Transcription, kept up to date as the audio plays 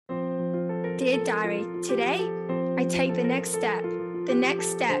Dear Diary, today I take the next step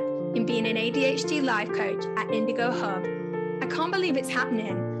in being an ADHD life coach at Indigo Hub. I can't believe it's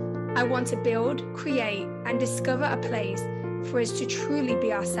happening. I want to build, create, and discover a place for us to truly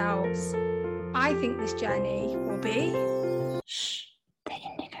be ourselves. I think this journey will be the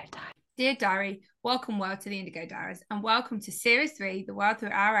Indigo Diary. Dear Diary, welcome to the Indigo Diaries, and welcome to Series 3, The World Through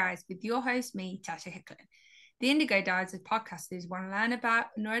Our Eyes, with your host, me, Tasha Hickling. The Indigo Diaries is a podcast that want to learn about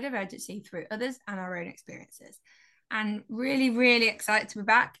neurodiversity through others and our own experiences. And really excited to be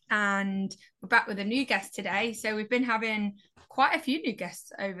back, and we're back with a new guest today. So we've been having quite a few new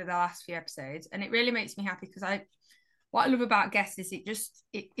guests over the last few episodes, and it really makes me happy because what I love about guests is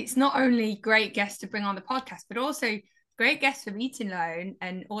it's not only great guests to bring on the podcast, but also great guests for me to learn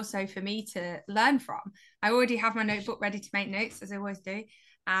and also for me to learn from. I already have my notebook ready to make notes, as I always do,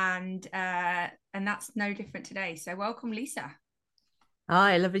 and that's no different today. So welcome, Lisa.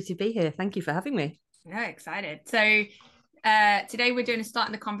 Hi, lovely to be here. Thank you for having me. Yeah, excited. So today we're doing a start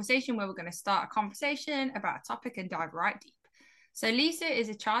in the conversation where we're going to start a conversation about a topic and dive right deep. So Lisa is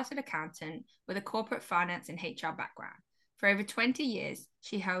a chartered accountant with a corporate finance and HR background. For over 20 years,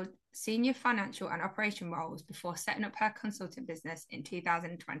 she held senior financial and operation roles before setting up her consulting business in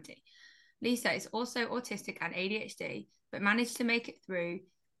 2020. Lisa is also autistic and ADHD, but managed to make it through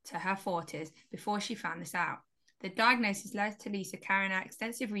to her 40s before she found this out. The diagnosis led to Lisa carrying out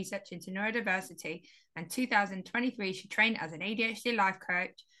extensive research into neurodiversity, and in 2023 she trained as an ADHD life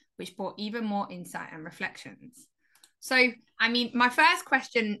coach, which brought even more insight and reflections. So, I mean, my first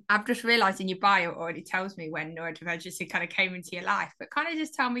question, I've just realised in your bio already tells me when neurodiversity kind of came into your life, but kind of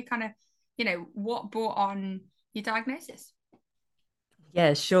just tell me what brought on your diagnosis?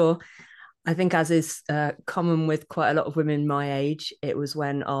 Yeah, sure. I think as is common with quite a lot of women my age, it was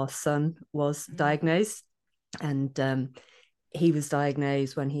when our son was diagnosed. And he was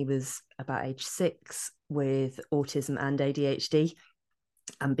diagnosed when he was about age 6 with autism and ADHD.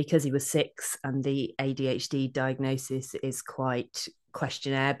 And because he was 6 and the ADHD diagnosis is quite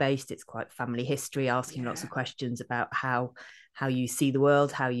questionnaire based, it's quite family history, asking lots of questions about how you see the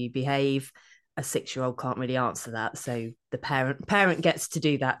world, how you behave. A 6-year-old can't really answer that. So the parent gets to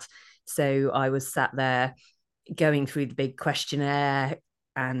do that. So I was sat there going through the big questionnaire.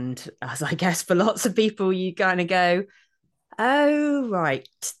 And as I guess for lots of people, you kind of go, oh, right,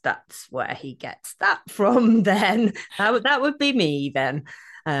 that's where he gets that from then. That would be me then.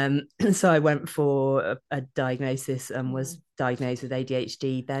 So I went for a diagnosis and was diagnosed with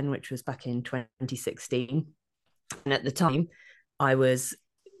ADHD then, which was back in 2016. And at the time, I was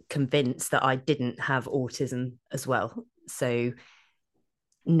convinced that I didn't have autism as well. So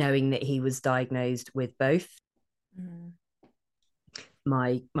knowing that he was diagnosed with both,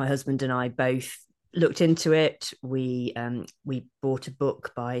 my husband and I both looked into it. We bought a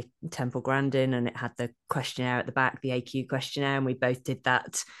book by Temple Grandin, and it had the questionnaire at the back, the AQ questionnaire, and we both did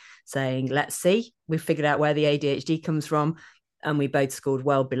that, saying, let's see, we've figured out where the ADHD comes from, and we both scored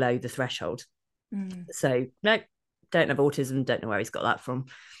well below the threshold. So no, don't have autism, don't know where he's got that from.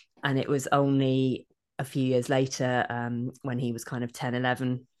 And it was only a few years later, when he was kind of 10,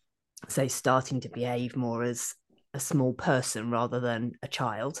 11, so starting to behave more as a small person rather than a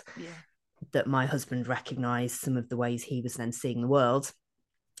child, that my husband recognised some of the ways he was then seeing the world,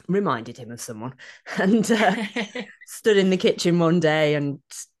 reminded him of someone, and stood in the kitchen one day and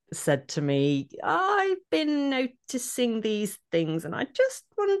said to me, I've been noticing these things and I just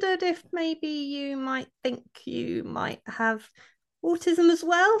wondered if maybe you might think you might have autism as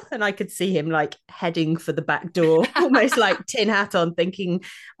well. And I could see him like heading for the back door, almost like tin hat on, thinking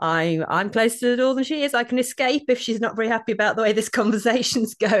I'm closer to the door than she is. I can escape if she's not very happy about the way this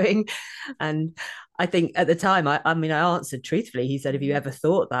conversation's going. And I think at the time, I answered truthfully. He said, have you ever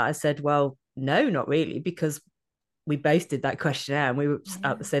thought that? I said, well, no, not really, because we both did that questionnaire, and we were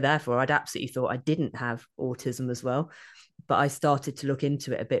so therefore I'd absolutely thought I didn't have autism as well. But I started to look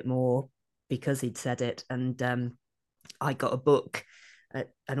into it a bit more because he'd said it, and I got a book,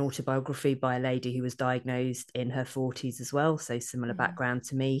 an autobiography by a lady who was diagnosed in her 40s as well, so similar background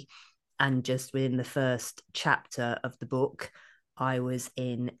to me. And just within the first chapter of the book, I was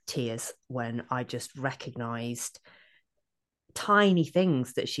in tears when I just recognised tiny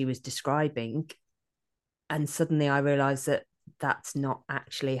things that she was describing. And suddenly I realised that that's not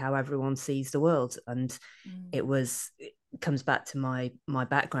actually how everyone sees the world. And it comes back to my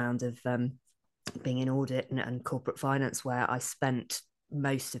background of being in audit and corporate finance, where I spent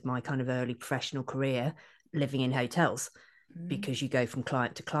most of my kind of early professional career living in hotels, because you go from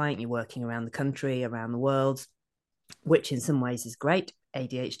client to client, you're working around the country, around the world, which in some ways is great.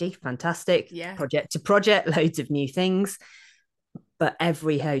 ADHD, fantastic. Project to project, loads of new things. But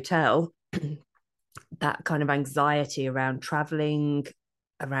every hotel that kind of anxiety around traveling,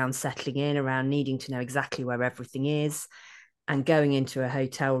 around settling in, around needing to know exactly where everything is, and going into a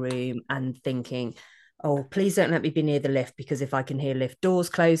hotel room and thinking, oh, please don't let me be near the lift, because if I can hear lift doors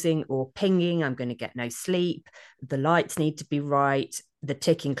closing or pinging, I'm going to get no sleep. The lights need to be right. The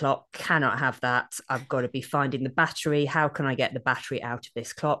ticking clock cannot have that. I've got to be finding the battery. How can I get the battery out of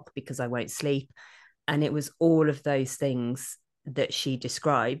this clock, because I won't sleep? And it was all of those things that she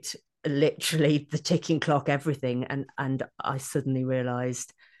described, literally the ticking clock, everything. And I suddenly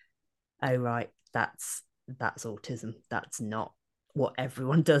realized, oh, right, that's autism. That's not what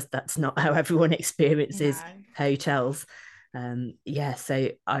everyone does. That's not how everyone experiences hotels. So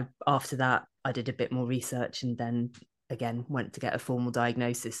after that I did a bit more research, and then again went to get a formal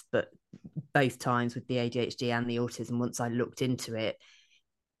diagnosis. But both times with the ADHD and the autism, once I looked into it,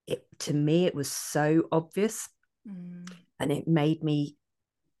 to me it was so obvious. And it made me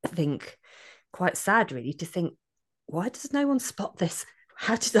think, quite sad really, to think, why does no one spot this?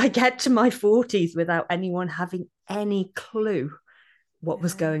 How did I get to my 40s without anyone having any clue what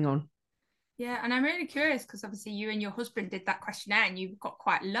was going on? Yeah, and I'm really curious, because obviously you and your husband did that questionnaire and you got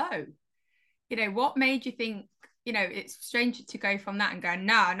quite low. What made you think, it's strange to go from that and go,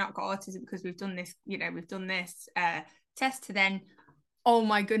 no, I've not got autism because we've done this, test, to then, oh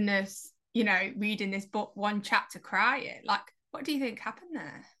my goodness, reading this book, one chapter, crying. Like, what do you think happened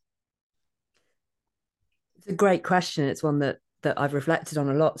there? It's a great question. It's one that I've reflected on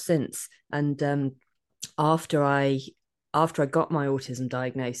a lot since. And after I got my autism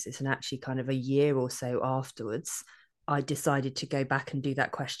diagnosis, and actually kind of a year or so afterwards, I decided to go back and do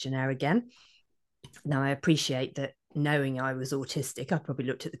that questionnaire again. Now, I appreciate that, knowing I was autistic, I probably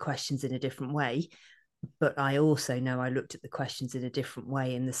looked at the questions in a different way. But I also know I looked at the questions in a different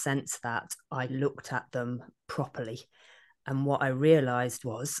way, in the sense that I looked at them properly. And what I realized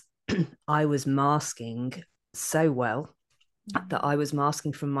was I was masking so well that I was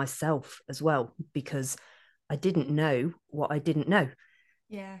masking from myself as well, because I didn't know what I didn't know.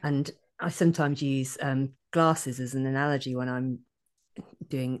 Yeah. And I sometimes use glasses as an analogy when I'm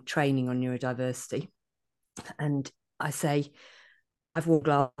doing training on neurodiversity. And I say, I've worn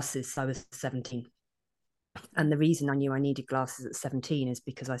glasses since I was 17. And the reason I knew I needed glasses at 17 is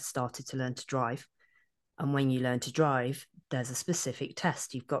because I started to learn to drive. And when you learn to drive, there's a specific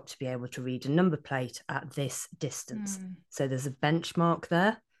test. You've got to be able to read a number plate at this distance. So there's a benchmark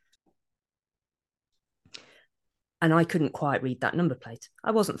there. And I couldn't quite read that number plate.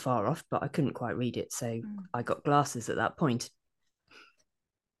 I wasn't far off, but I couldn't quite read it. So I got glasses at that point.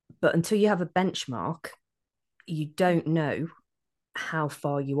 But until you have a benchmark, you don't know how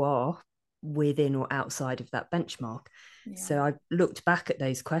far you are within or outside of that benchmark. Yeah. So I looked back at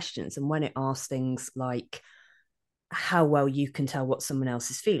those questions, and when it asked things like how well you can tell what someone else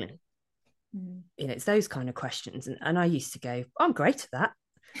is feeling, it's those kind of questions. And I used to go, I'm great at that.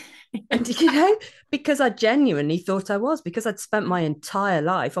 And, because I genuinely thought I was, because I'd spent my entire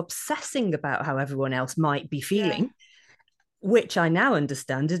life obsessing about how everyone else might be feeling, which I now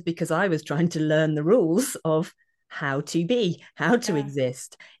understand is because I was trying to learn the rules of how to be, how to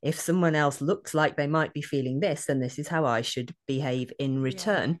exist. If someone else looks like they might be feeling this, then this is how I should behave in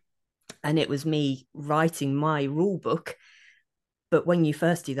return. And it was me writing my rule book. But when you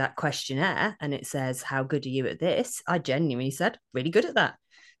first do that questionnaire and it says, how good are you at this? I genuinely said, really good at that.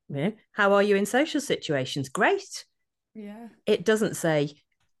 How are you in social situations? Great. Yeah. It doesn't say,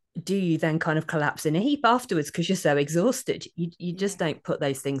 do you then kind of collapse in a heap afterwards because you're so exhausted? You just don't put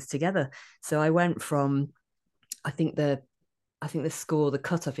those things together. So I went from, I think the score, the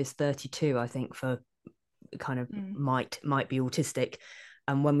cutoff is 32, I think, for kind of might be autistic.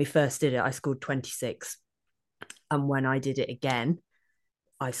 And when we first did it, I scored 26. And when I did it again,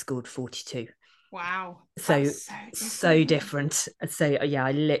 I scored 42. Wow. So different. So yeah,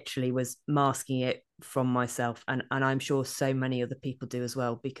 I literally was masking it from myself. And I'm sure so many other people do as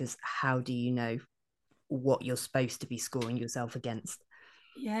well, because how do you know what you're supposed to be scoring yourself against?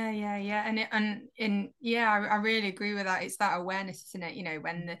 Yeah. I really agree with that. It's that awareness, isn't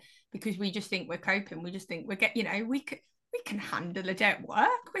it? Because we just think we're coping, we just think we can handle it at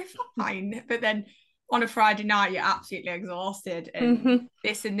work, we're fine. But then on a Friday night, you're absolutely exhausted, and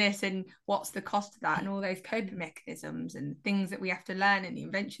this and this, and what's the cost of that, and all those coping mechanisms and things that we have to learn and the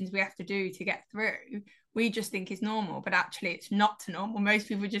inventions we have to do to get through. We just think is normal, but actually it's not normal. Most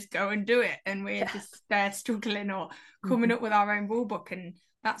people just go and do it, and we're just there struggling or coming up with our own rule book. And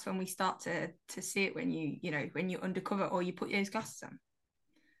that's when we start to see it, when when you undercover or you put those glasses on.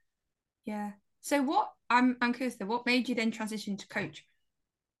 Yeah. So what I'm curious though, what made you then transition to coach?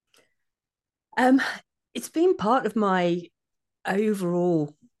 It's been part of my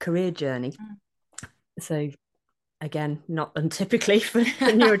overall career journey. So again, not untypically for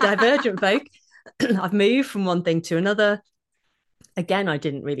neurodivergent folk, I've moved from one thing to another. Again, I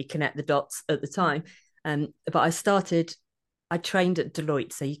didn't really connect the dots at the time. But I trained at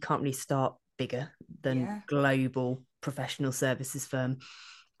Deloitte, so you can't really start bigger than global professional services firm,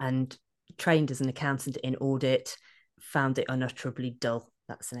 and trained as an accountant in audit, found it unutterably dull.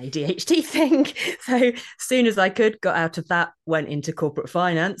 That's an ADHD thing. So as soon as I could, got out of that, went into corporate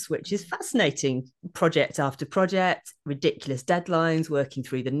finance, which is fascinating. Project after project, ridiculous deadlines, working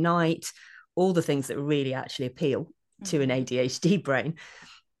through the night, all the things that really actually appeal to an ADHD brain.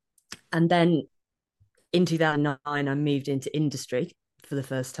 And then in 2009, I moved into industry for the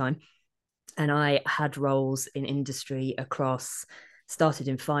first time. And I had roles in industry started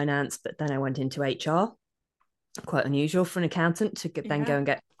in finance, but then I went into HR. Quite unusual for an accountant to then go and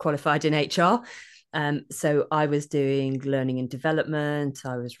get qualified in HR. So I was doing learning and development.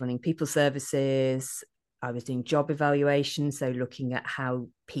 I was running people services. I was doing job evaluation. So looking at how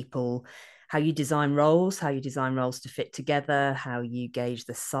you design roles to fit together, how you gauge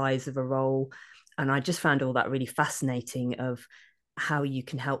the size of a role. And I just found all that really fascinating, of how you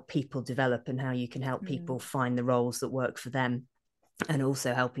can help people develop and how you can help people find the roles that work for them. And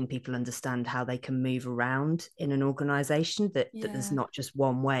also helping people understand how they can move around in an organization, that there's not just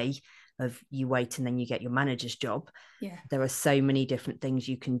one way of you wait and then you get your manager's job. There are so many different things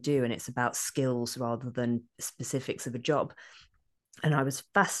you can do, and it's about skills rather than specifics of a job. And I was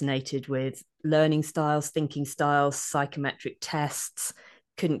fascinated with learning styles, thinking styles, psychometric tests.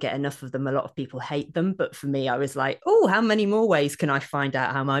 Couldn't get enough of them. A lot of people hate them, but for me, I was like, oh, how many more ways can I find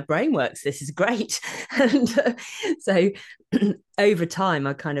out how my brain works? This is great. And so over time,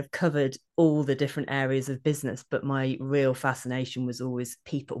 I kind of covered all the different areas of business, but my real fascination was always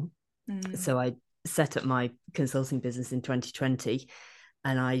people. So I set up my consulting business in 2020,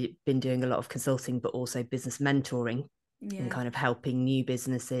 and I've been doing a lot of consulting, but also business mentoring and kind of helping new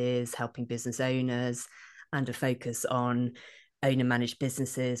businesses, helping business owners, and a focus on owner managed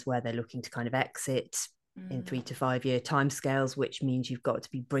businesses where they're looking to kind of exit in 3 to 5 year timescales, which means you've got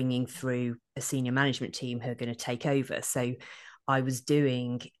to be bringing through a senior management team who are going to take over. So I was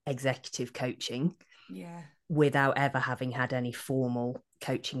doing executive coaching without ever having had any formal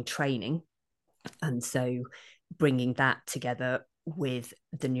coaching training. And so bringing that together with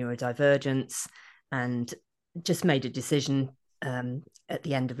the neurodivergence, and just made a decision at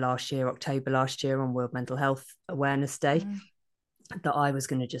the end of October last year, on World Mental Health Awareness Day, that I was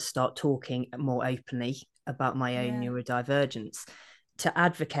going to just start talking more openly about my own neurodivergence, to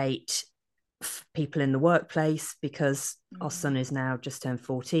advocate people in the workplace, because our son is now just turned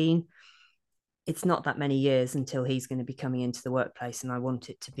 14. It's not that many years until he's going to be coming into the workplace, and I want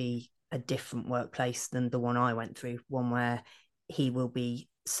it to be a different workplace than the one I went through, one where he will be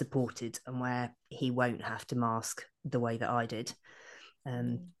supported and where he won't have to mask the way that I did.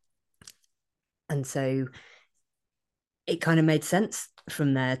 And so it kind of made sense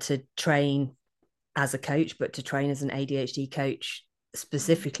from there to train as a coach, but to train as an ADHD coach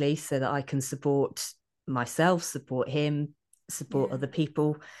specifically, so that I can support myself, support him, support other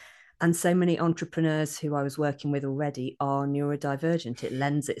people. And so many entrepreneurs who I was working with already are neurodivergent. It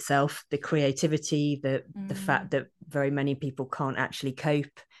lends itself, the creativity, the fact that very many people can't actually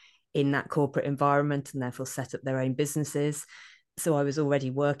cope in that corporate environment and therefore set up their own businesses. So I was already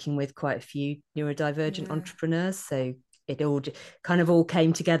working with quite a few neurodivergent entrepreneurs. So it all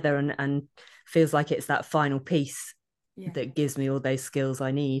came together, and feels like it's that final piece that gives me all those skills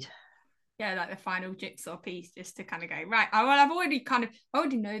I need. Yeah, like the final jigsaw piece, just to kind of go, right, I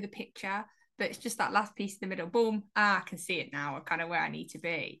already know the picture, but it's just that last piece in the middle, boom, I can see it now, kind of where I need to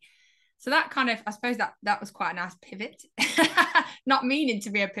be. So that kind of, I suppose that was quite a nice pivot, not meaning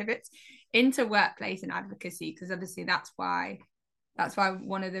to be a pivot, into workplace and advocacy, because obviously that's why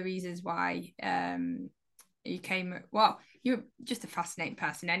one of the reasons why you came, well, you're just a fascinating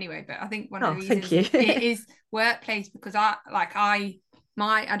person anyway, but I think one of the reasons it is workplace, because I've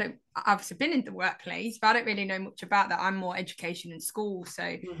been in the workplace, but I don't really know much about that. I'm more education and school.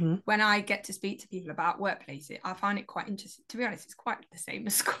 So when I get to speak to people about workplace, I find it quite interesting. To be honest, it's quite the same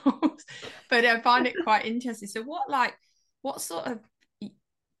as schools, but I find it quite interesting. So what sort of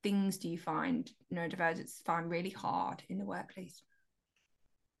things do you find neurodivergents find really hard in the workplace?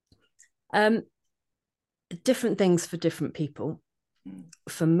 Different things for different people.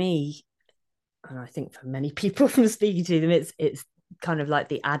 For me, and I think for many people from speaking to them, it's kind of like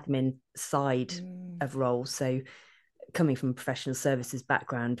the admin side of roles. So coming from a professional services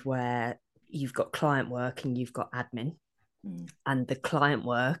background, where you've got client work and you've got admin, and the client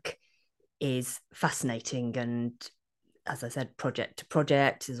work is fascinating and as I said, project to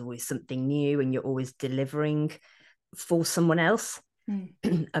project, there's always something new and you're always delivering for someone else.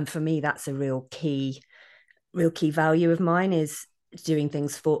 And for me, that's a real key value of mine, is doing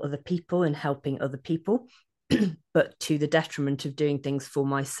things for other people and helping other people, but to the detriment of doing things for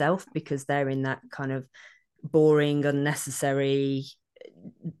myself, because they're in that kind of boring, unnecessary,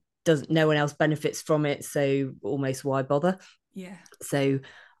 no one else benefits from it, so almost why bother. So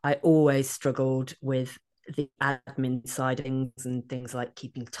I always struggled with the admin side of things, and things like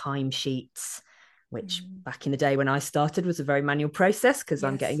keeping timesheets, which back in the day when I started was a very manual process, because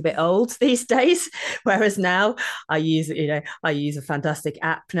I'm getting a bit old these days. Whereas now I use a fantastic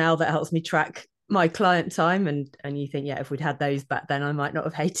app now that helps me track my client time, and you think, if we'd had those back then, I might not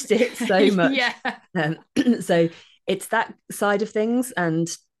have hated it so much. So it's that side of things. And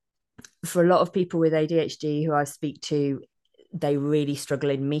for a lot of people with ADHD who I speak to, they really struggle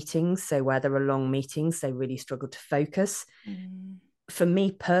in meetings. So where there are long meetings, they really struggle to focus. For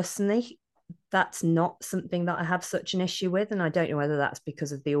me personally, that's not something that I have such an issue with. And I don't know whether that's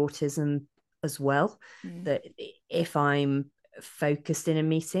because of the autism as well, that if I'm focused in a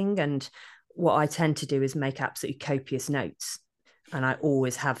meeting, and what I tend to do is make absolutely copious notes, and I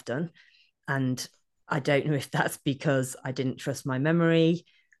always have done. And I don't know if that's because I didn't trust my memory,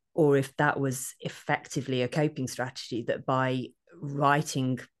 or if that was effectively a coping strategy, that by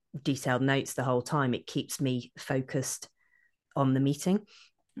writing detailed notes the whole time, it keeps me focused on the meeting.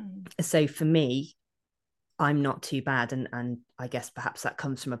 So for me, I'm not too bad. And I guess perhaps that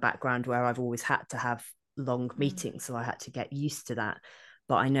comes from a background where I've always had to have long meetings, so I had to get used to that.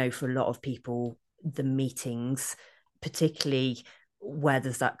 But I know for a lot of people, the meetings, particularly where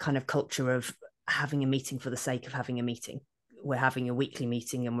there's that kind of culture of having a meeting for the sake of having a meeting, we're having a weekly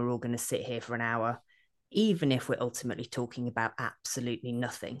meeting and we're all going to sit here for an hour, even if we're ultimately talking about absolutely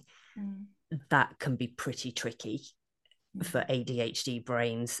nothing, that can be pretty tricky for ADHD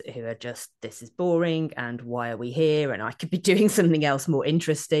brains who are just, this is boring, and why are we here? And I could be doing something else more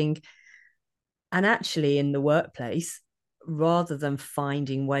interesting. And actually in the workplace, rather than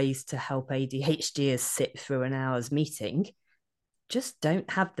finding ways to help ADHDers sit through an hour's meeting, just don't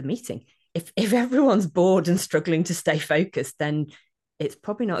have the meeting. If everyone's bored and struggling to stay focused, then it's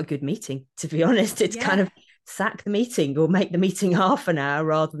probably not a good meeting, to be honest. It's kind of sack the meeting or make the meeting half an hour,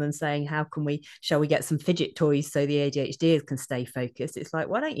 rather than saying, shall we get some fidget toys so the ADHDers can stay focused? It's like,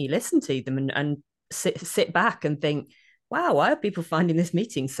 why don't you listen to them and sit back and think, wow, why are people finding this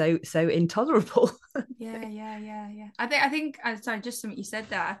meeting so intolerable? I think sorry, just something you said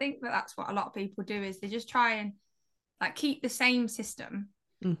there. I think that's what a lot of people do, is they just try and like keep the same system,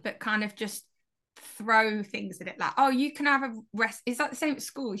 but kind of just throw things at it, like, oh, you can have a rest. It's like the same at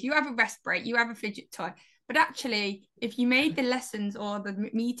school. You have a rest break, you have a fidget toy. But actually, if you made the lessons or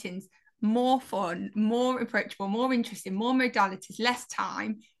the meetings more fun, more approachable, more interesting, more modalities, less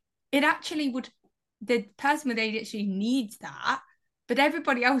time, it actually would, the person with ADHD needs that, but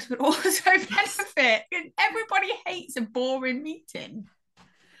everybody else would also benefit. Everybody hates a boring meeting.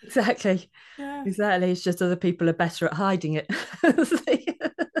 Exactly. It's just other people are better at hiding it.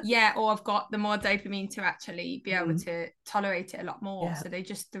 Or I've got the more dopamine to actually be able to tolerate it a lot more. So they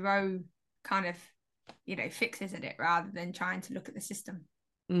just throw kind of, fixes at it rather than trying to look at the system.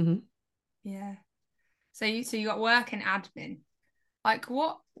 So you got work and admin. Like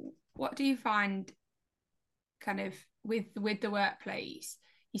what do you find kind of with the workplace?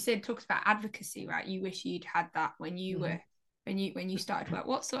 You said, talks about advocacy, right? You wish you'd had that when you were when you started work.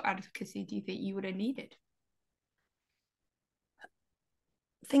 What sort of advocacy do you think you would have needed?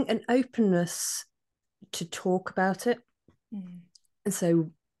 I think an openness to talk about it. And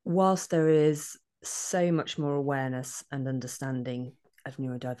so whilst there is so much more awareness and understanding of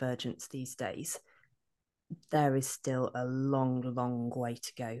neurodivergence these days, there is still a long way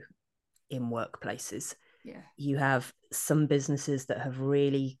to go in workplaces. You have some businesses that have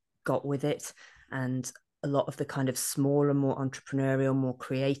really got with it, and a lot of the kind of smaller, more entrepreneurial, more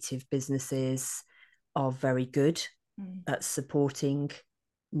creative businesses are very good at supporting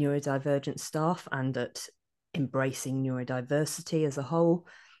neurodivergent staff and at embracing neurodiversity as a whole.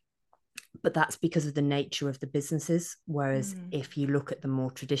 But that's because of the nature of the businesses. Whereas if you look at the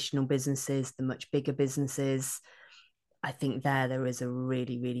more traditional businesses, the much bigger businesses, I think there is a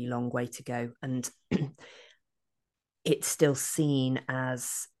really long way to go. And it's still seen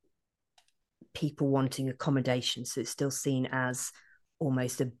as people wanting accommodation. So it's still seen as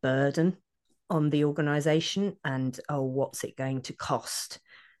almost a burden on the organization, and, oh, what's it going to cost?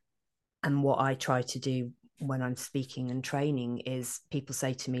 And what I try to do when I'm speaking and training is, people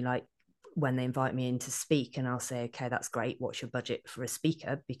say to me, like, when they invite me in to speak, and I'll say, okay, that's great. What's your budget for a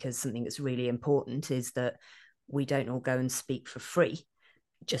speaker? Because something that's really important is that we don't all go and speak for free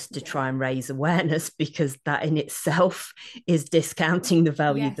just to try and raise awareness, because that in itself is discounting the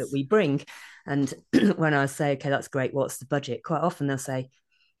value that we bring. And when I say, okay, that's great, what's the budget? Quite often they'll say,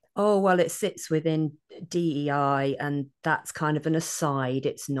 oh, well, it sits within DEI and that's kind of an aside.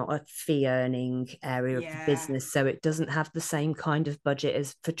 It's not a fee earning area of the business. So it doesn't have the same kind of budget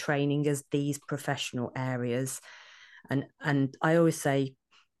as for training as these professional areas. And I always say,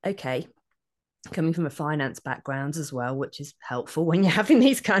 okay, coming from a finance background as well, which is helpful when you're having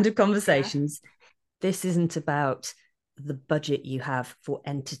these kind of conversations, this isn't about the budget you have for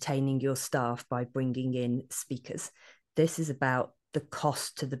entertaining your staff by bringing in speakers. This is about the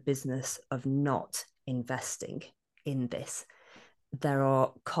cost to the business of not investing in this. There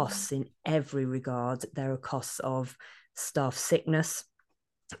are costs in every regard. There are costs of staff sickness,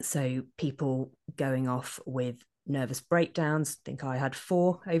 so people going off with nervous breakdowns. I think I had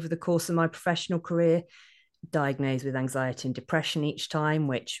 4 over the course of my professional career, diagnosed with anxiety and depression each time,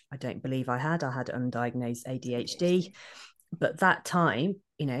 which I don't believe I had. I had undiagnosed ADHD. But that time,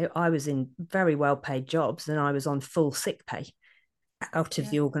 you know, I was in very well paid jobs and I was on full sick pay out of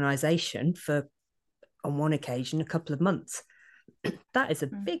the organisation for, on one occasion, a couple of months. That is a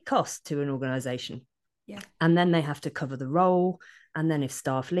big cost to an organisation. And then they have to cover the role. And then if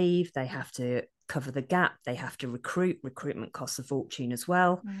staff leave, they have to cover the gap. They have to recruitment costs a fortune as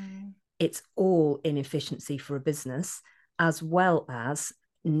well. It's all inefficiency for a business, as well as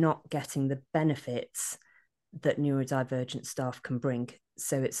not getting the benefits that neurodivergent staff can bring.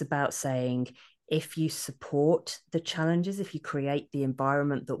 So it's about saying, if you support the challenges, if you create the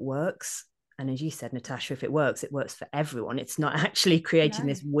environment that works, and as you said, Natasha, if it works for everyone. It's not actually creating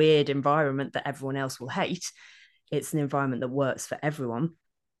this weird environment that everyone else will hate. It's an environment that works for everyone.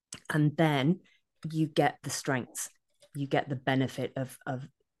 And then you get the strengths, you get the benefit of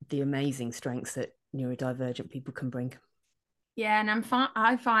the amazing strengths that neurodivergent people can bring. Yeah, and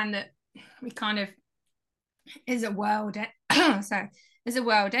I find that we kind of, as a world,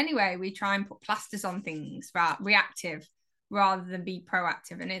 anyway, we try and put plasters on things, right? Reactive rather than be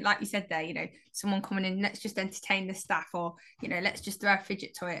proactive. And it, like you said there, you know, someone coming in, let's just entertain the staff, or, you know, let's just throw a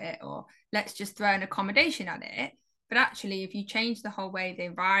fidget toy at it, or let's just throw an accommodation at it. But actually, if you change the whole way the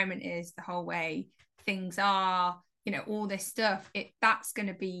environment is, the whole way things are, you know, all this stuff, that's going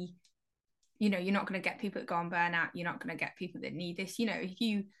to be, you know, you're not going to get people that go on burnout. You're not going to get people that need this. You know, if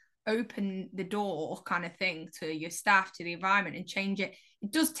you open the door kind of thing to your staff, to the environment, and change it,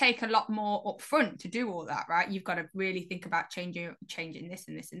 it does take a lot more upfront to do all that, right? You've got to really think about changing this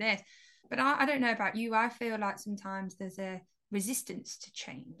and this and this. But I don't know about you. I feel like sometimes there's a resistance to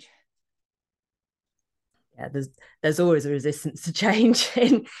change. Yeah, there's always a resistance to change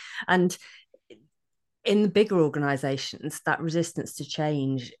and in the bigger organizations, that resistance to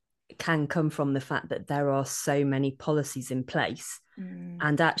change can come from the fact that there are so many policies in place,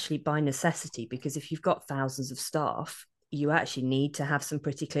 and actually by necessity, because if you've got thousands of staff, you actually need to have some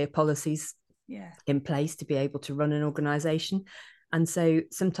pretty clear policies in place to be able to run an organization. And so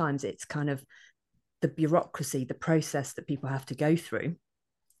sometimes it's kind of the bureaucracy, the process that people have to go through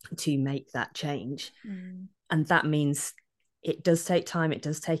to make that change. And that means it does take time, it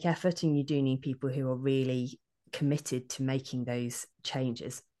does take effort, and you do need people who are really committed to making those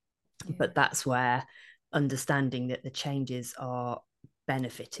changes. But that's where understanding that the changes are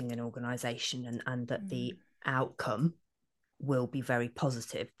benefiting an organization, and that the outcome will be very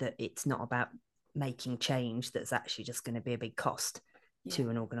positive, that it's not about making change that's actually just going to be a big cost to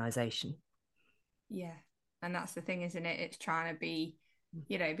an organization. And that's the thing, isn't it? It's trying to be,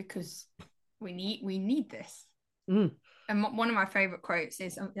 you know, because we need this. And one of my favorite quotes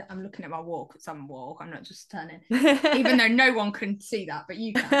is, I'm looking at my wall, because I'm a wall, I'm not just turning, even though no one can see that, but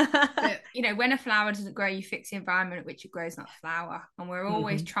you can. But, you know, when a flower doesn't grow, you fix the environment at which it grows, not the flower. And we're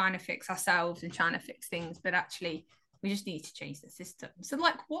always trying to fix ourselves and trying to fix things, but actually we just need to change the system. So,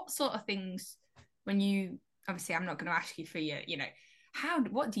 like, what sort of things, when you, obviously I'm not going to ask you for your, you know,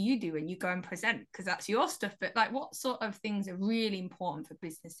 what do you do when you go and present, because that's your stuff, but like, what sort of things are really important for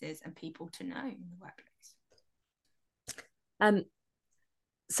businesses and people to know in the workplace?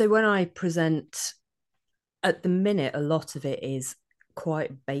 So when I present, at the minute, a lot of it is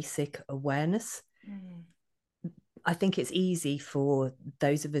quite basic awareness. I think it's easy for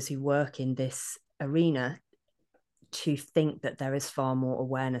those of us who work in this arena to think that there is far more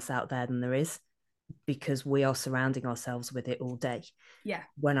awareness out there than there is, because we are surrounding ourselves with it all day.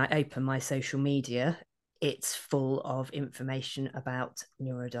 When I open my social media, it's full of information about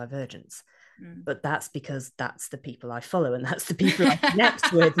neurodivergence. But that's because that's the people I follow and that's the people I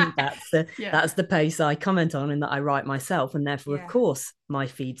connect with, and that's the posts I comment on and that I write myself. And therefore, of course, my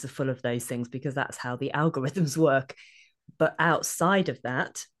feeds are full of those things because that's how the algorithms work. But outside of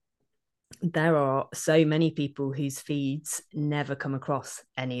that, there are so many people whose feeds never come across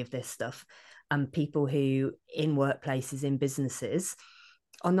any of this stuff, and people who in workplaces, in businesses,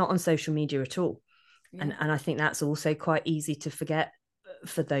 are not on social media at all. And I think that's also quite easy to forget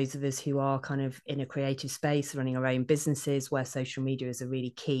for those of us who are kind of in a creative space, running our own businesses, where social media is a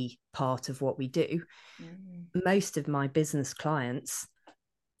really key part of what we do. Most of my business clients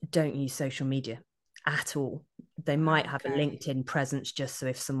don't use social media at all. They might have a LinkedIn presence just so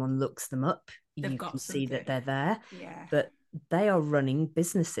if someone looks them up, you can see that they're there. But they are running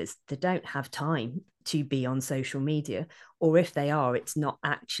businesses. They don't have time to be on social media, or if they are, it's not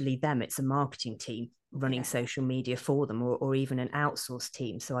actually them, it's a marketing team running social media for them, or even an outsourced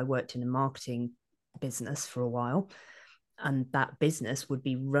team. So I worked in a marketing business for a while, and that business would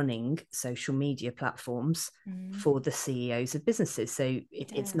be running social media platforms for the CEOs of businesses. So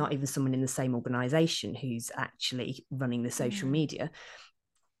it's not even someone in the same organization who's actually running the social media.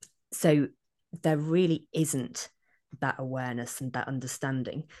 So there really isn't that awareness and that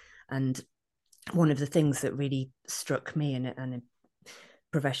understanding. And one of the things that really struck me, and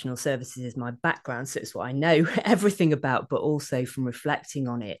professional services is my background, so it's what I know everything about, but also from reflecting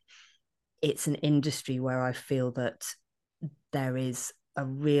on it, it's an industry where I feel that there is a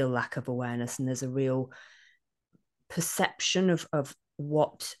real lack of awareness, and there's a real perception of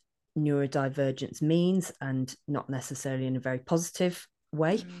what neurodivergence means, and not necessarily in a very positive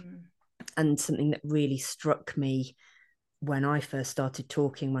way. And something that really struck me when I first started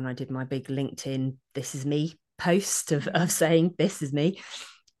talking, when I did my big LinkedIn "This is me" post of saying this is me,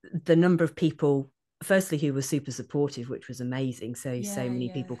 the number of people, firstly, who were super supportive, which was amazing. So many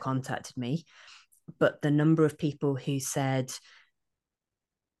people contacted me, but the number of people who said,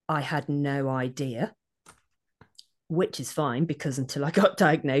 I had no idea, which is fine, because until I got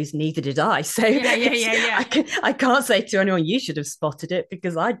diagnosed, neither did I. So I can't say to anyone, you should have spotted it,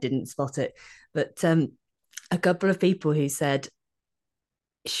 because I didn't spot it. But a couple of people who said,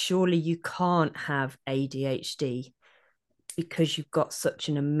 surely you can't have ADHD because you've got such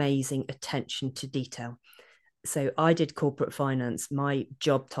an amazing attention to detail. So I did corporate finance. My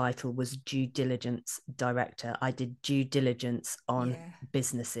job title was due diligence director. I did due diligence on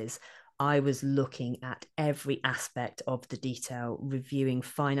businesses. I was looking at every aspect of the detail, reviewing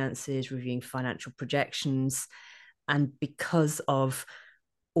finances, reviewing financial projections. And because of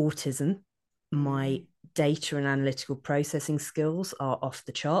autism, my data and analytical processing skills are off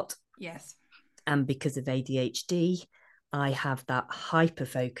the chart. And because of ADHD, I have that hyper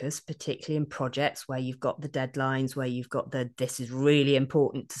focus, particularly in projects where you've got the deadlines, where you've got this is really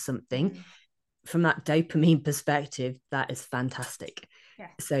important to something. From that dopamine perspective, that is fantastic.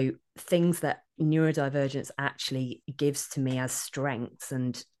 So things that neurodivergence actually gives to me as strengths,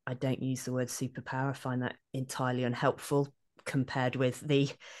 and I don't use the word superpower, I find that entirely unhelpful compared with the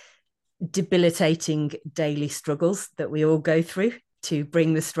debilitating daily struggles that we all go through to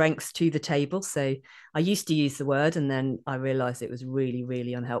bring the strengths to the table. So I used to use the word, and then I realized it was really,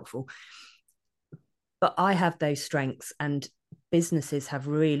 really unhelpful. But I have those strengths, and businesses have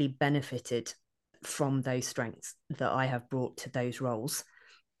really benefited from those strengths that I have brought to those roles.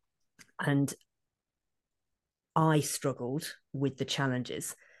 And I struggled with the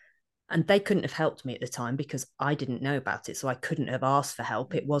challenges, and they couldn't have helped me at the time because I didn't know about it. So I couldn't have asked for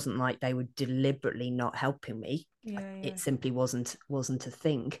help. It wasn't like they were deliberately not helping me. It simply wasn't a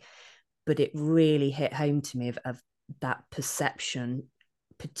thing. But it really hit home to me of that perception,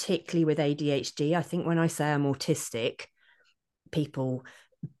 particularly with ADHD. I think when I say I'm autistic, people,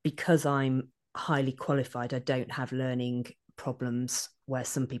 because I'm highly qualified, I don't have learning problems where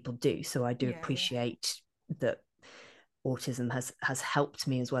some people do. So I do appreciate that autism has helped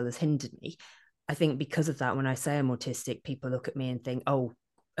me as well as hindered me. I think because of that, when I say I'm autistic, people look at me and think, oh,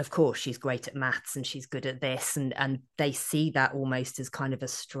 of course she's great at maths and she's good at this, and they see that almost as kind of a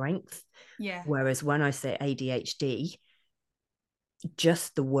strength. Whereas when I say ADHD,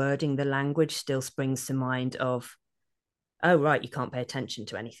 just the wording, the language still springs to mind of, oh right, you can't pay attention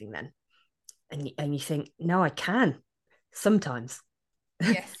to anything then. And you think, no, I can sometimes.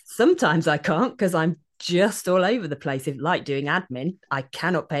 Sometimes I can't, because I'm just all over the place. If, like doing admin, I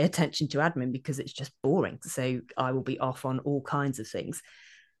cannot pay attention to admin because it's just boring. So I will be off on all kinds of things.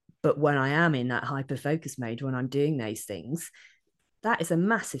 But when I am in that hyper focus mode, when I'm doing those things, that is a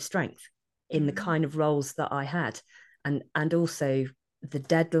massive strength in the kind of roles that I had. And also the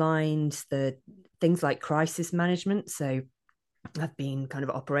deadlines, the things like crisis management. So I've been kind of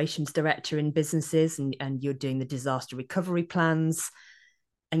operations director in businesses, and you're doing the disaster recovery plans,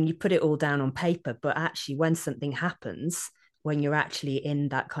 and you put it all down on paper. But actually, when something happens, when you're actually in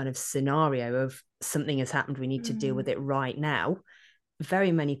that kind of scenario of something has happened, we need to deal with it right now,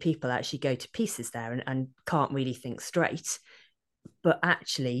 very many people actually go to pieces there and can't really think straight. But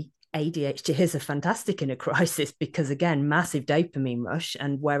actually, ADHD is a fantastic in a crisis, because again, massive dopamine rush,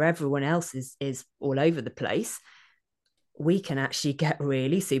 and where everyone else is all over the place, we can actually get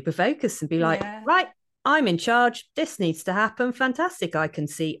really super focused and be like, right, I'm in charge. This needs to happen. Fantastic. I can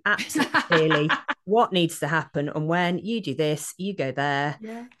see absolutely clearly what needs to happen and when. You do this, you go there.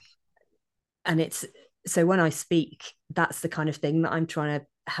 Yeah. And it's, so when I speak, that's the kind of thing that I'm trying to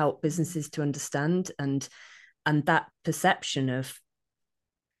help businesses to understand, and that perception of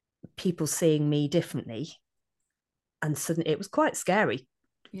people seeing me differently. And suddenly it was quite scary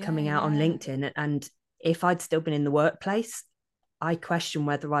coming out on LinkedIn. And if I'd still been in the workplace, I question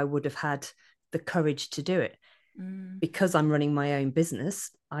whether I would have had the courage to do it. Because I'm running my own business,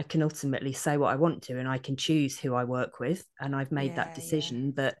 I can ultimately say what I want to, and I can choose who I work with. And I've made that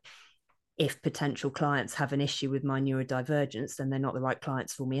decision that if potential clients have an issue with my neurodivergence, then they're not the right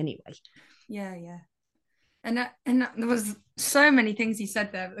clients for me anyway. And there was so many things you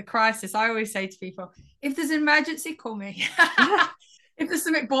said there. The crisis, I always say to people, if there's an emergency, call me. If there's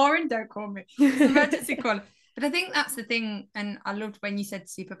something boring, don't call me. If there's an emergency, call me. But I think that's the thing. And I loved when you said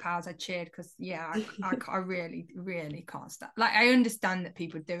superpowers. I cheered because, I really, really can't stand. Like, I understand that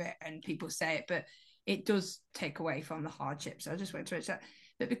people do it and people say it, but it does take away from the hardship. So I just went to it.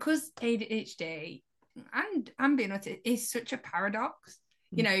 But because ADHD and being autistic is such a paradox,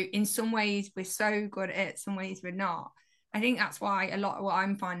 you know, in some ways we're so good at it, some ways we're not. I think that's why a lot of what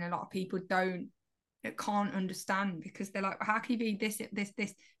I'm finding, a lot of people can't understand, because they're like, how can you be this,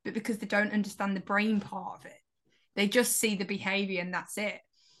 but because they don't understand the brain part of it, they just see the behavior and that's it.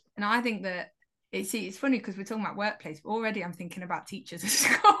 And I think that it's funny because we're talking about workplace, but already I'm thinking about teachers at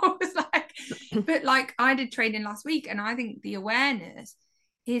schools. But like, I did training last week, and I think the awareness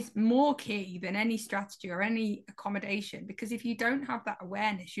is more key than any strategy or any accommodation, because if you don't have that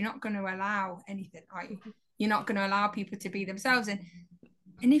awareness, you're not going to allow anything, are you? You're not going to allow people to be themselves. And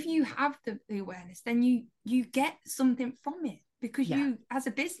if you have the awareness, then you get something from it, because you, as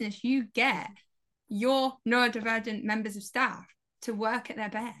a business, you get your neurodivergent members of staff to work at their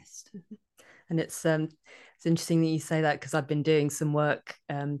best. And it's interesting that you say that, because I've been doing some work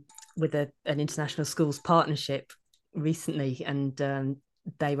with an international schools partnership recently, and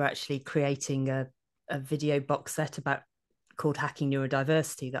they were actually creating a video box set called Hacking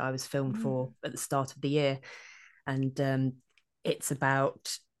Neurodiversity that I was filmed for at the start of the year. And it's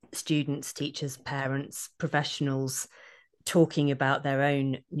about students, teachers, parents, professionals talking about their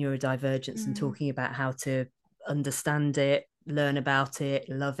own neurodivergence and talking about how to understand it, learn about it,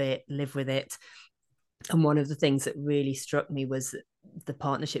 love it, live with it. And one of the things that really struck me was the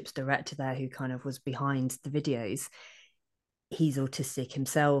partnerships director there, who kind of was behind the videos. He's autistic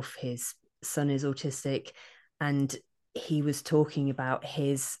himself, his son is autistic, and he was talking about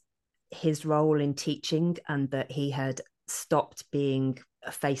his role in teaching, and that he had stopped being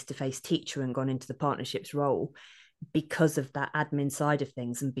a face-to-face teacher and gone into the partnerships role because of that admin side of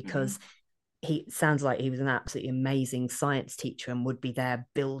things, and because he sounds like he was an absolutely amazing science teacher and would be there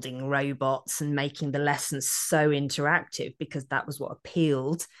building robots and making the lessons so interactive, because that was what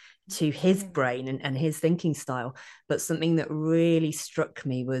appealed to his brain and his thinking style. But something that really struck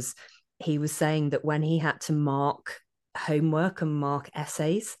me was he was saying that when he had to mark homework and mark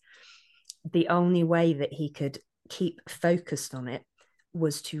essays, the only way that he could keep focused on it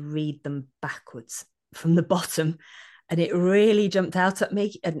was to read them backwards from the bottom. And it really jumped out at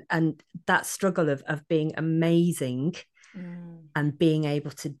me. And that struggle of being amazing and being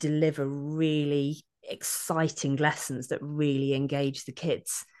able to deliver really exciting lessons that really engage the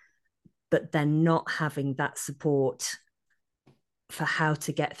kids, but then not having that support for how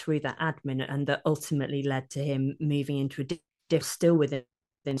to get through that admin. And that ultimately led to him moving into a still within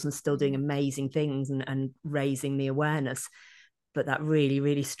and still doing amazing things and raising the awareness. But that really,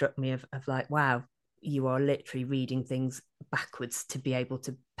 really struck me of like, wow, you are literally reading things backwards to be able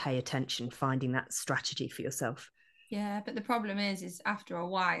to pay attention, finding that strategy for yourself. Yeah, but the problem is after a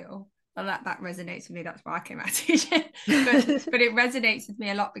while, well, that resonates with me. That's why I came out teaching. But it resonates with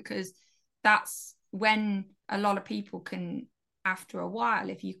me a lot, because that's when a lot of people can, after a while,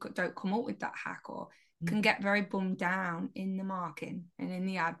 if you don't come up with that hack, or can get very bummed down in the marking and in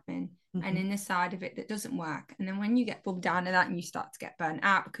the admin and in the side of it that doesn't work. And then when you get bummed down in that and you start to get burnt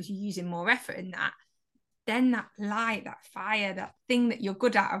out because you're using more effort in that, then that light, that fire, that thing that you're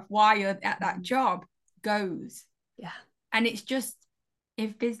good at, of why you're at that job, goes. Yeah. And it's just,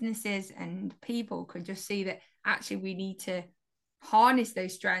 if businesses and people could just see that actually we need to harness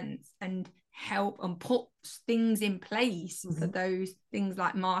those strengths and help and put things in place for those things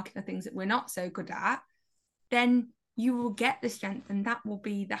like marketing, the things that we're not so good at, then you will get the strength, and that will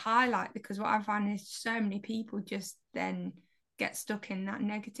be the highlight. Because what I find is so many people just then get stuck in that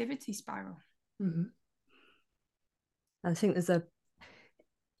negativity spiral. I think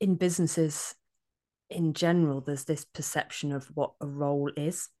in businesses in general, there's this perception of what a role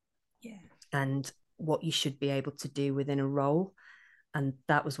is, and what you should be able to do within a role. And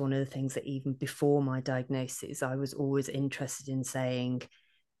that was one of the things that even before my diagnosis, I was always interested in saying,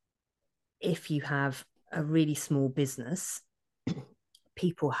 if you have a really small business,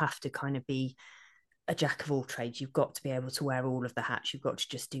 people have to kind of be a jack of all trades. You've got to be able to wear all of the hats. You've got to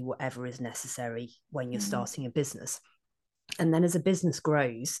just do whatever is necessary when you're starting a business. And then as a business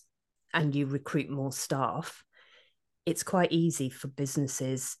grows and you recruit more staff, it's quite easy for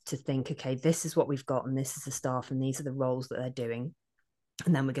businesses to think, okay, this is what we've got, and this is the staff, and these are the roles that they're doing.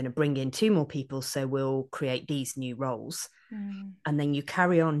 And then we're going to bring in 2 more people, so we'll create these new roles. And then you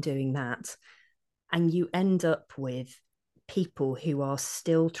carry on doing that, and you end up with people who are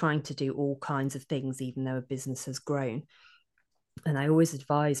still trying to do all kinds of things, even though a business has grown. And I always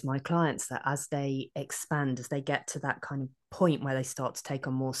advise my clients that as they expand, as they get to that kind of point where they start to take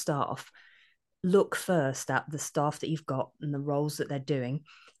on more staff, look first at the staff that you've got and the roles that they're doing,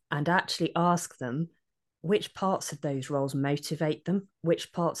 and actually ask them, which parts of those roles motivate them?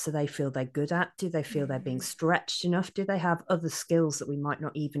 Which parts do they feel they're good at? Do they feel they're being stretched enough? Do they have other skills that we might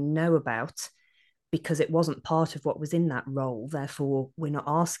not even know about because it wasn't part of what was in that role? Therefore, we're not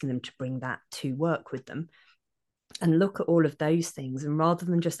asking them to bring that to work with them. And look at all of those things. And rather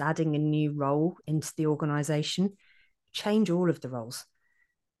than just adding a new role into the organization, change all of the roles.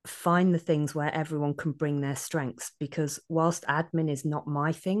 Find the things where everyone can bring their strengths, because whilst admin is not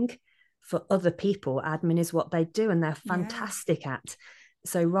my thing, for other people, admin is what they do and they're fantastic at.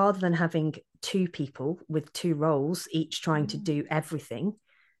 So rather than having 2 people with 2 roles, each trying to do everything,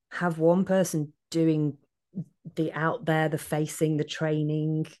 have one person doing the out there, the facing, the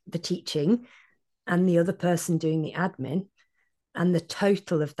training, the teaching, and the other person doing the admin. And the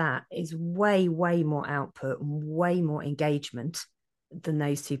total of that is way, way more output and way more engagement than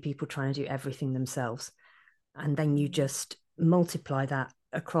those 2 people trying to do everything themselves. And then you just multiply that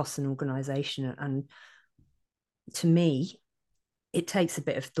across an organization. And to me, it takes a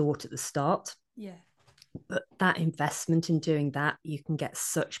bit of thought at the start. But that investment in doing that, you can get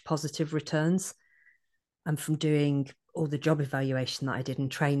such positive returns. And from doing all the job evaluation that I did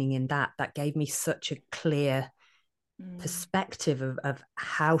and training in that gave me such a clear perspective of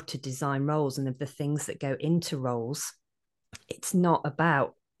how to design roles and of the things that go into roles. It's not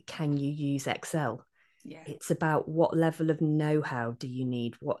about, can you use Excel? It's about what level of know-how do you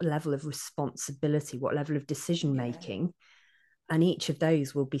need, what level of responsibility, what level of decision making. And each of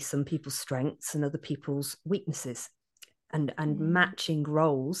those will be some people's strengths and other people's weaknesses. And matching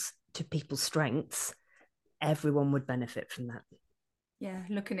roles to people's strengths, everyone would benefit from that.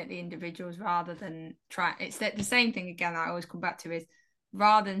 Looking at the individuals rather than it's the same thing again I always come back to, is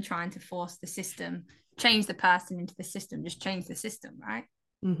rather than trying to force the system, change the person into the system, just change the system, right?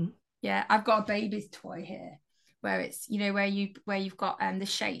 I've got a baby's toy here where it's, where you've got the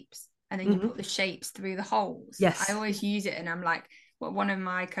shapes, and then you put the shapes through the holes. I always use it, and I'm like, well, one of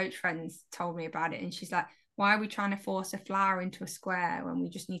my coach friends told me about it, and she's like, why are we trying to force a flower into a square when we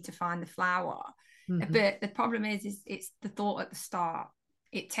just need to find the flower? But the problem is it's the thought at the start.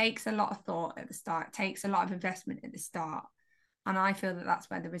 It takes a lot of thought at the start. It takes a lot of investment at the start. And I feel that that's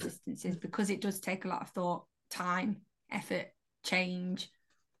where the resistance is, because it does take a lot of thought, time, effort, change,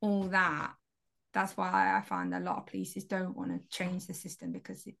 all that. That's why I find that a lot of places don't want to change the system,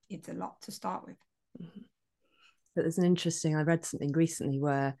 because it's a lot to start with. But there's I read something recently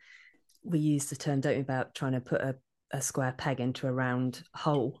where we use the term, don't we, about trying to put a square peg into a round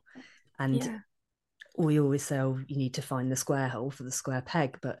hole. And we always say, oh, you need to find the square hole for the square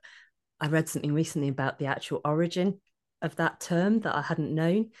peg. But I read something recently about the actual origin of that term that I hadn't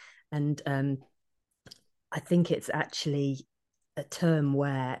known. And I think it's actually a term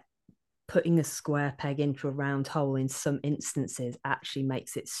where putting a square peg into a round hole in some instances actually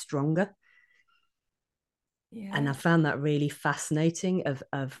makes it stronger. And I found that really fascinating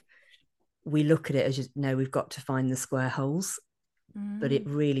of we look at it as just, no, we've got to find the square holes. But it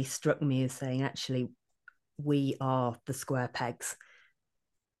really struck me as saying, actually, we are the square pegs.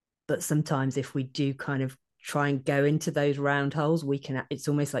 But sometimes if we do kind of try and go into those round holes, it's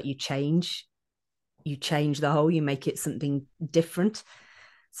almost like you change you change the whole, you make it something different.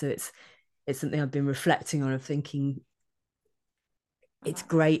 So it's something I've been reflecting on, of thinking it's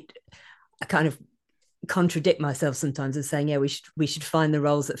great. I kind of contradict myself sometimes of saying, yeah, we should find the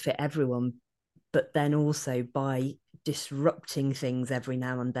roles that fit everyone, but then also by disrupting things every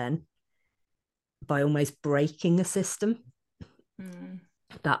now and then, by almost breaking a system,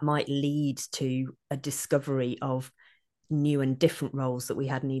 that might lead to a discovery of new and different roles that we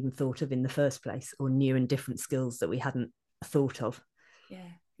hadn't even thought of in the first place, or new and different skills that we hadn't thought of. Yeah,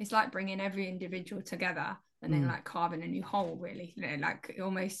 it's like bringing every individual together and then like carving a new whole, really, you know, like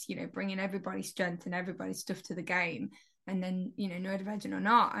almost, you know, bringing everybody's strength and everybody's stuff to the game, and then, you know, neurodivergent or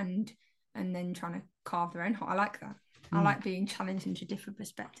not, and then trying to carve their own whole. I like that. I like being challenged into different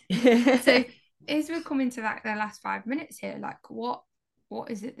perspectives. So as we're coming to like the last 5 minutes here, like what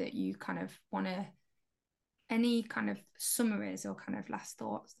is it that you kind of want to, any kind of summaries or kind of last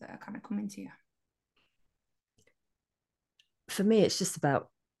thoughts that are kind of coming to you? For me, it's just about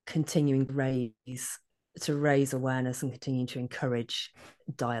continuing to raise awareness and continuing to encourage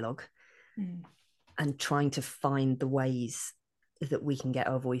dialogue, and trying to find the ways that we can get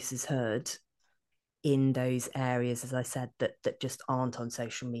our voices heard in those areas, as I said, that just aren't on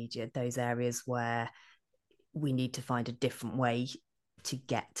social media, those areas where we need to find a different way to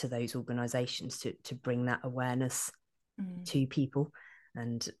get to those organizations, to bring that awareness to people.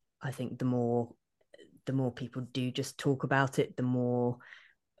 And I think the more people do just talk about it, the more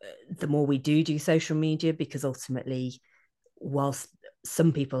we do social media, because ultimately, whilst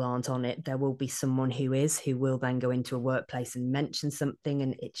some people aren't on it, there will be someone who will then go into a workplace and mention something,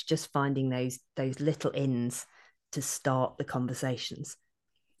 and it's just finding those little ins to start the conversations.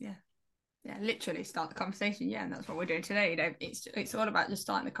 Yeah, literally start the conversation. Yeah, and that's what we're doing today. You know, it's all about just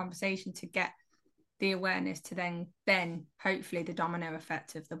starting the conversation to get the awareness, to then hopefully the domino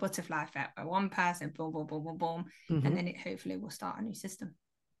effect of the butterfly effect, where one person boom boom boom boom boom, and then it hopefully will start a new system,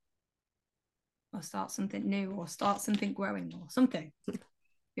 or start something new, or start something growing, or something.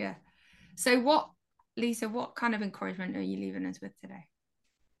 Yeah. So Lisa, what kind of encouragement are you leaving us with today?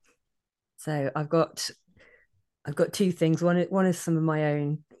 So I've got two things. One is some of my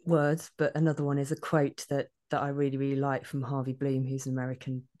own words, but another one is a quote that I really, really like from Harvey Bloom, who's an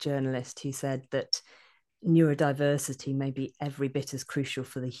American journalist, who said that neurodiversity may be every bit as crucial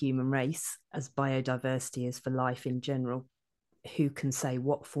for the human race as biodiversity is for life in general. Who can say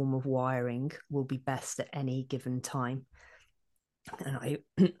what form of wiring will be best at any given time? And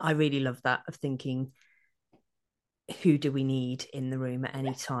I really love that, of thinking, who do we need in the room at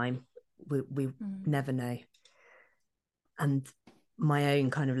any time? We never know. And my own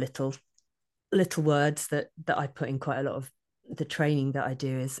kind of little words that I put in quite a lot of the training that I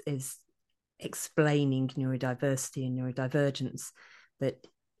do is explaining neurodiversity and neurodivergence, that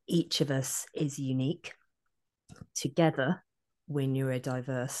each of us is unique. Together, we're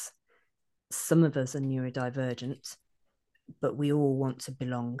neurodiverse. Some of us are neurodivergent, but we all want to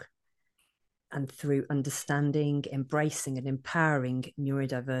belong. And through understanding, embracing, and empowering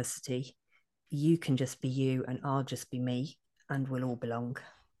neurodiversity, you can just be you and I'll just be me, and we'll all belong.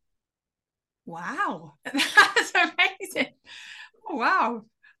 Wow, that's amazing. Oh, wow.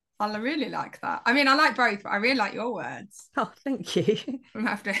 I really like that. I mean, I like both, but I really like your words. Oh, thank you.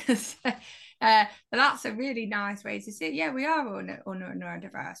 But that's a really nice way to see it. Yeah, we are all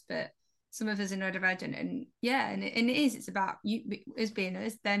neurodiverse, but some of us are neurodivergent, and yeah, and it is. It's about you as being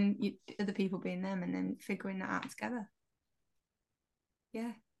us, then other people being them, and then figuring that out together.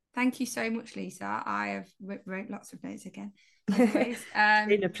 Yeah. Thank you so much, Lisa. I have wrote lots of notes again. Anyways, it's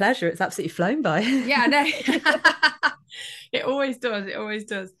been a pleasure. It's absolutely flown by. Yeah, I know. It always does. It always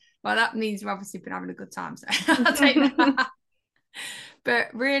does. Well, that means we've obviously been having a good time. So I'll take that.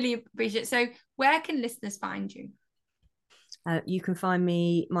 But really appreciate it. So where can listeners find you? You can find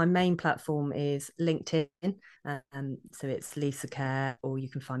me, my main platform is LinkedIn. So it's Lisa Kerr, or you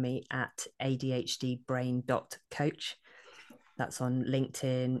can find me at adhdbrain.coach. That's on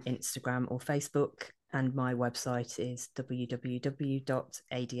LinkedIn, Instagram, or Facebook. And my website is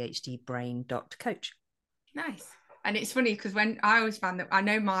www.adhdbrain.coach. Nice. And it's funny because when I always found that I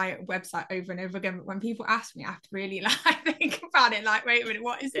know my website over and over again, but when people ask me, I have to really think about it, like, wait a minute,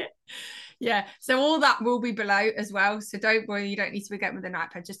 what is it? Yeah. So all that will be below as well. So don't worry, you don't need to forget with an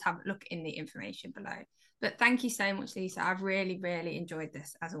iPad, just have a look in the information below. But thank you so much, Lisa. I've really, really enjoyed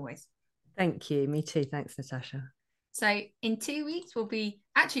this, as always. Thank you. Me too. Thanks, Natasha. So in 2 weeks, we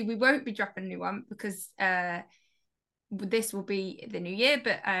won't be dropping a new one because this will be the new year,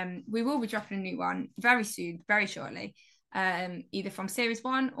 but we will be dropping a new one very soon, very shortly. either from series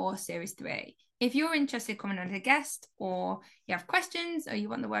 1 or series 3. If you're interested in coming on as a guest, or you have questions, or you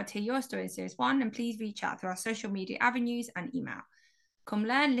want the world to hear your story in series 1, then please reach out through our social media avenues and email. Come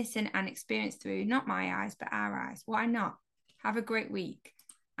learn, listen, and experience through not my eyes, but our eyes. Why not? Have a great week.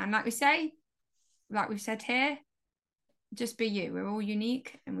 And like we've said here, just be you. We're all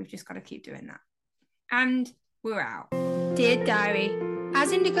unique, and we've just got to keep doing that. And we're out. Dear Diary,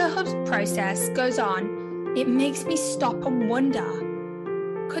 as Indigo Hub's process goes on, it makes me stop and wonder,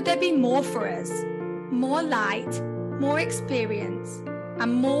 could there be more for us? More light, more experience,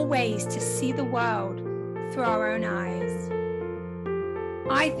 and more ways to see the world through our own eyes.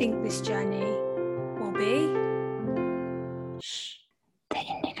 I think this journey